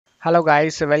Hello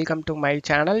guys, welcome to my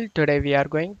channel. Today we are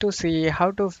going to see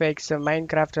how to fix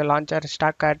Minecraft launcher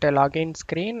stuck at login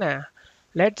screen.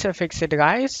 Let's fix it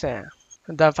guys.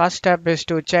 The first step is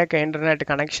to check internet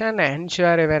connection.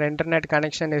 Ensure your internet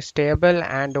connection is stable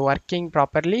and working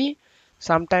properly.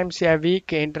 Sometimes a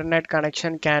weak internet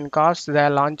connection can cause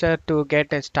the launcher to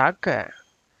get stuck.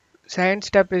 Second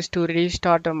step is to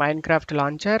restart a Minecraft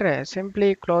launcher.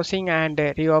 Simply closing and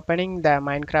reopening the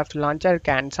Minecraft launcher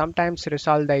can sometimes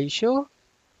resolve the issue.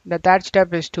 The third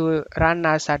step is to run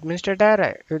as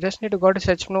administrator. You just need to go to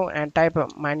search menu and type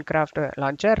Minecraft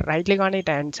launcher, right click on it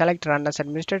and select run as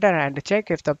administrator and check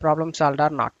if the problem solved or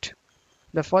not.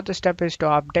 The fourth step is to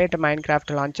update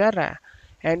Minecraft launcher.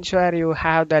 Ensure you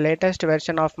have the latest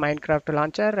version of Minecraft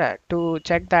launcher. To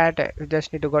check that, you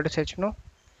just need to go to search menu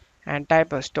and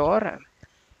type store.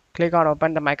 Click on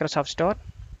open the Microsoft Store.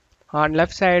 On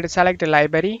left side, select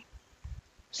library.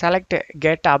 Select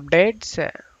get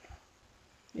updates.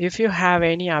 If you have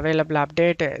any available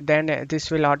update, then this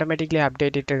will automatically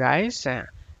update it guys.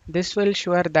 This will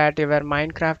sure that your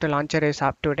Minecraft launcher is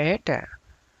up to date.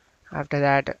 After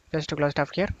that, just to close stuff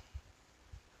here.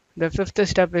 The fifth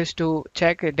step is to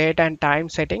check date and time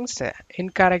settings.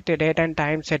 Incorrect date and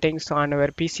time settings on your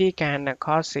PC can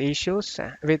cause issues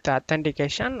with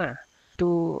authentication.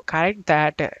 To correct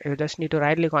that, you just need to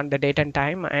right click on the date and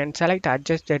time and select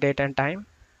adjust the date and time.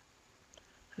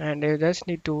 And you just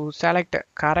need to select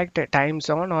correct time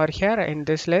zone over here in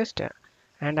this list,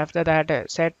 and after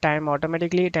that set time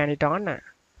automatically, turn it on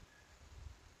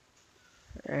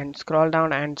and scroll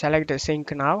down and select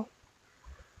sync now.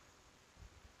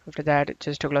 After that,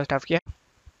 just to close stuff here.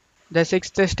 The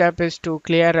sixth step is to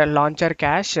clear a launcher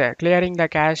cache. Clearing the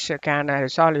cache can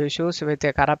resolve issues with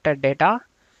corrupted data.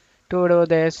 To do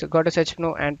this, go to search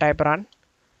menu and type run.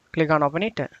 Click on open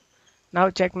it. Now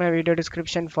check my video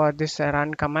description for this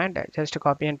run command. Just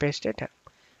copy and paste it.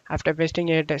 After pasting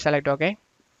it, select OK.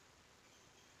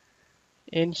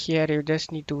 In here, you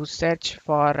just need to search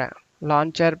for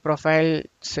launcher profiles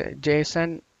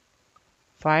JSON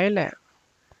file.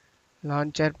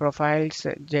 Launcher profiles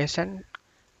JSON.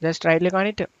 Just right click on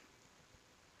it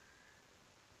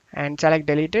and select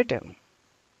delete it.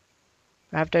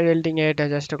 After deleting it,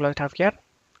 just to close off here.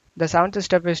 The seventh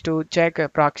step is to check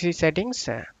proxy settings.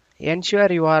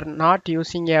 Ensure you are not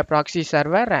using a proxy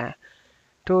server.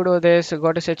 To do this,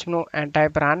 go to search menu and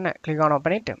type run. Click on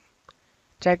open it.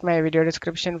 Check my video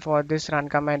description for this run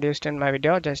command used in my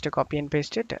video. Just copy and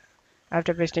paste it.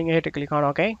 After pasting it, click on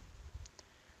OK.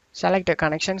 Select the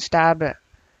connections tab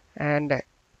and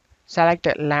select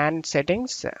LAN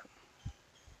settings.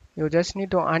 You just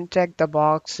need to uncheck the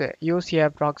box use a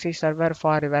proxy server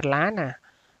for your LAN.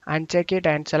 Uncheck it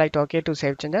and select OK to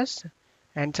save changes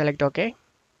and select OK.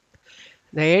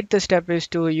 The eighth step is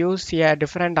to use a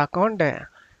different account.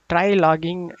 Try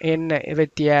logging in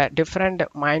with a different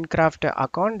Minecraft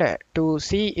account to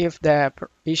see if the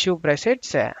issue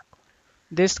persists.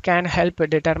 This can help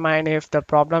determine if the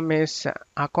problem is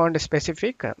account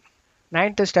specific.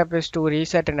 Ninth step is to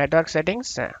reset network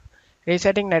settings.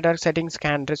 Resetting network settings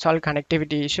can resolve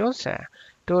connectivity issues.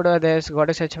 To do this, go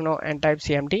to search menu and type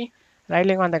cmd. Right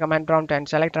click on the command prompt and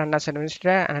select run as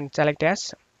administrator and select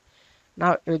yes.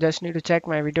 Now you just need to check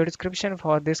my video description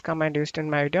for this command used in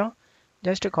my video.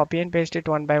 Just to copy and paste it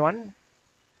one by one.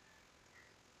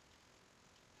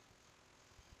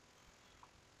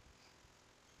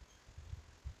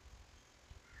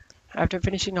 After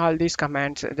finishing all these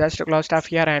commands, just to close stuff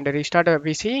here and restart your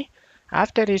PC.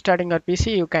 After restarting your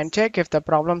PC, you can check if the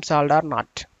problem solved or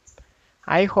not.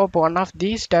 I hope one of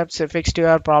these steps fixed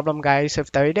your problem guys.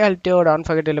 If the video helped you, don't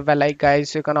forget to leave a like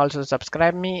guys. You can also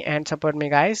subscribe me and support me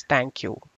guys. Thank you.